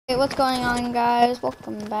Hey, what's going on, guys?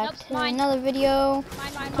 Welcome back to another video.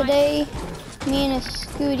 Today, me and a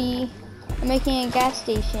Scooty are making a gas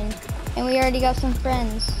station, and we already got some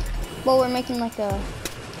friends. Well, we're making like our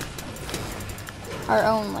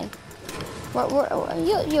own, like,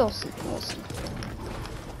 you'll see, you'll see.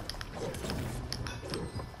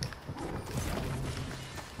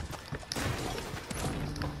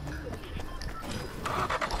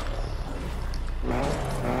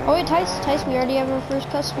 Oh wait, Tice, we already have our first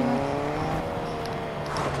customer.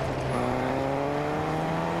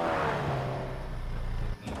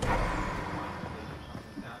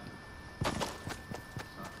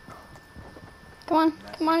 Come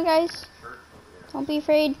on guys. Don't be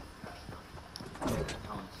afraid.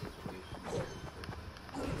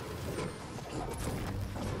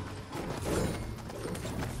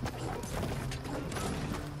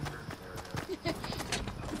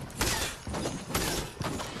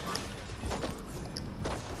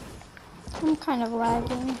 I'm kind of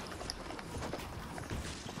lagging.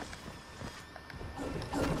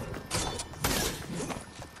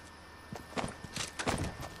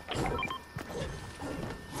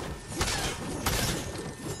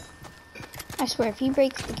 I swear, if he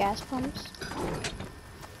breaks the gas pumps.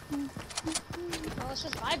 Well, let's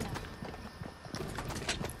just vibe now.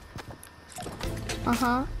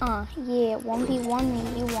 Yeah, 1v1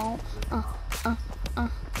 me, you won't.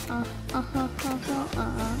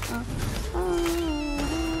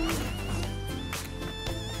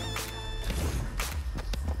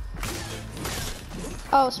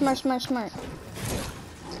 Oh, smart.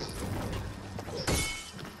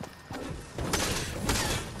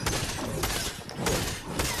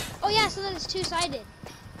 Oh yeah, so then it's two-sided.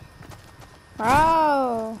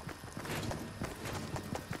 Oh.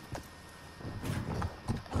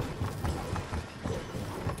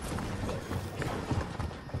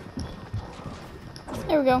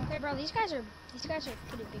 There we go. Hey bro, these guys are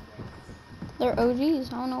pretty big, right? They're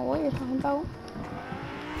OGs. I don't know what you're talking about.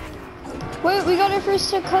 Wait, we got our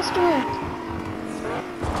first customer.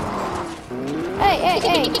 Hey.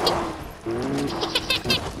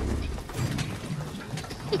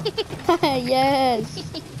 Yes.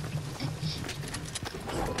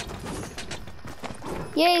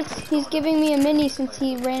 Yay, he's giving me a mini since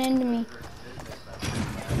he ran into me.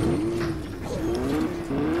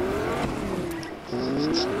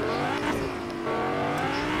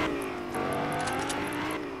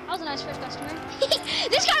 That was a nice first customer.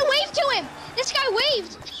 This guy waved to him! This guy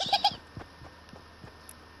waved!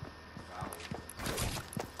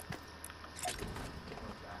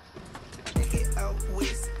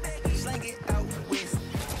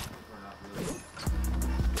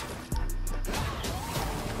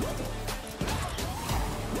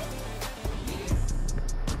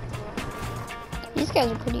 These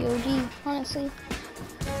guys are pretty OG, honestly.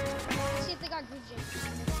 Let's see if they got group gym.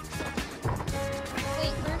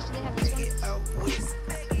 Wait, first do they have this one?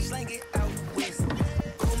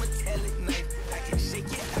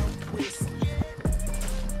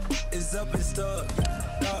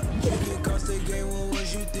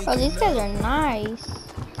 Oh, these guys are nice.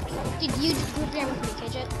 Did you group jam with me,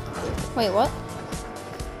 KJ? Wait, what?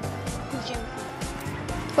 Group jam with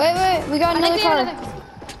me. Wait, we got another car. Another...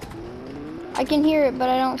 I can hear it, but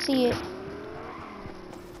I don't see it.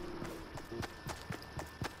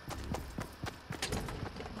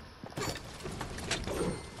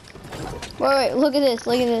 Wait, look at this.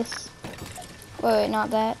 Wait, not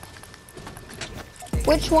that.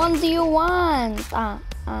 Which one do you want? Yeah.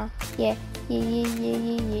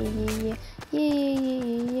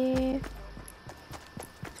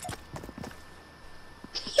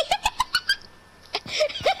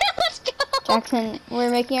 Let's go! Jackson,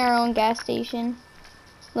 we're making our own gas station.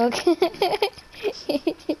 Look.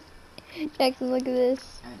 Jackson, look at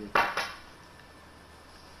this.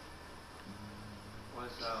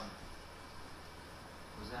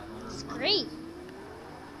 It's great.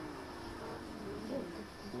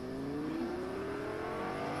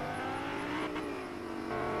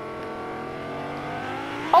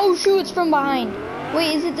 Oh shoot, it's from behind.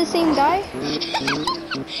 Wait, is it the same guy?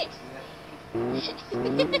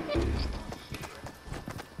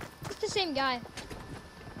 It's the same guy.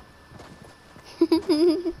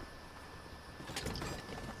 I'm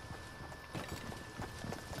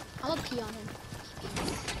gonna pee on him.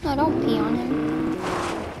 No, don't pee on him.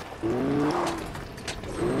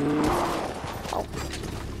 Oh.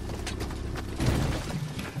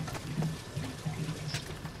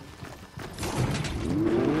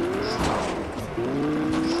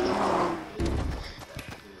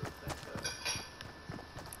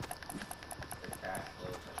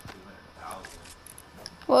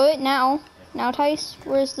 Well, now. Now, Tice,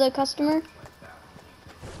 where's the customer?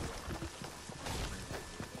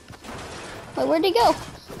 Wait, where'd he go?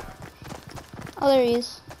 Oh, there he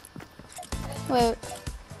is. Wait.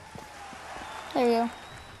 There we go.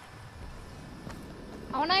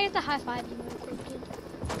 I want to get the high five you really quick, kid.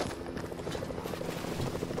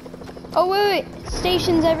 Oh, wait.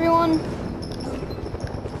 Stations, everyone.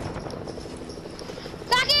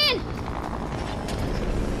 Back in!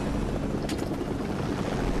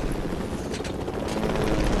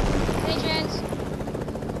 Stations.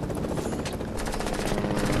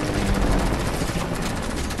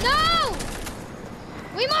 No!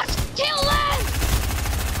 We must kill them!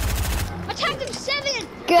 Attack them 7!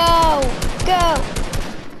 Go! Go!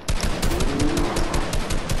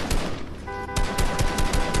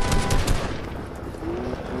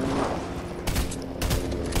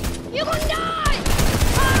 You can die!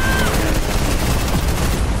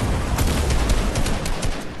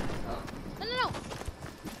 No, no, no.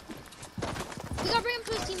 We gotta bring him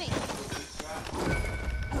to his teammate.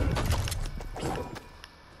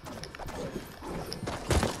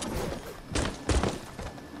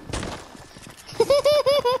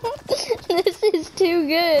 This is too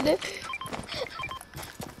good.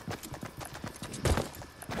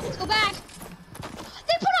 Let's go back.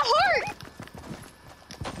 They put a heart!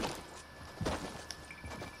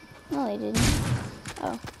 No, they didn't.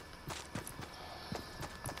 Oh.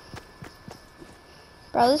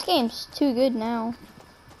 Bro, this game's too good now.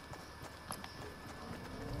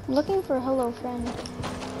 I'm looking for a hello friend.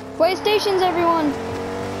 Wait, stations, everyone!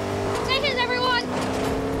 Stations, everyone!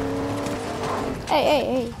 Hey, hey,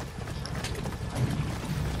 hey.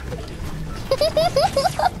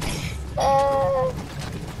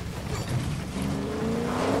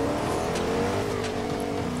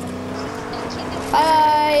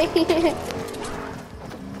 Bye.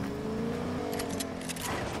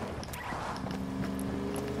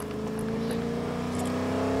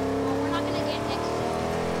 Oh, we're not gonna get next.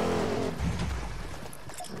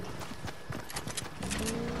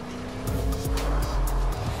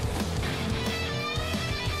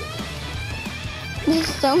 There's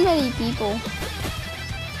so many people.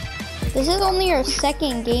 This is only our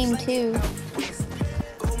second game too.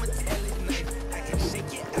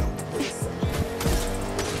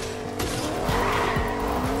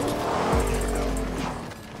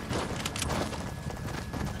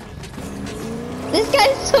 This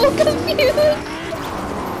guy's so confused.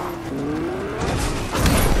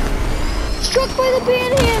 Struck by the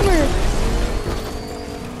BANHAMMER.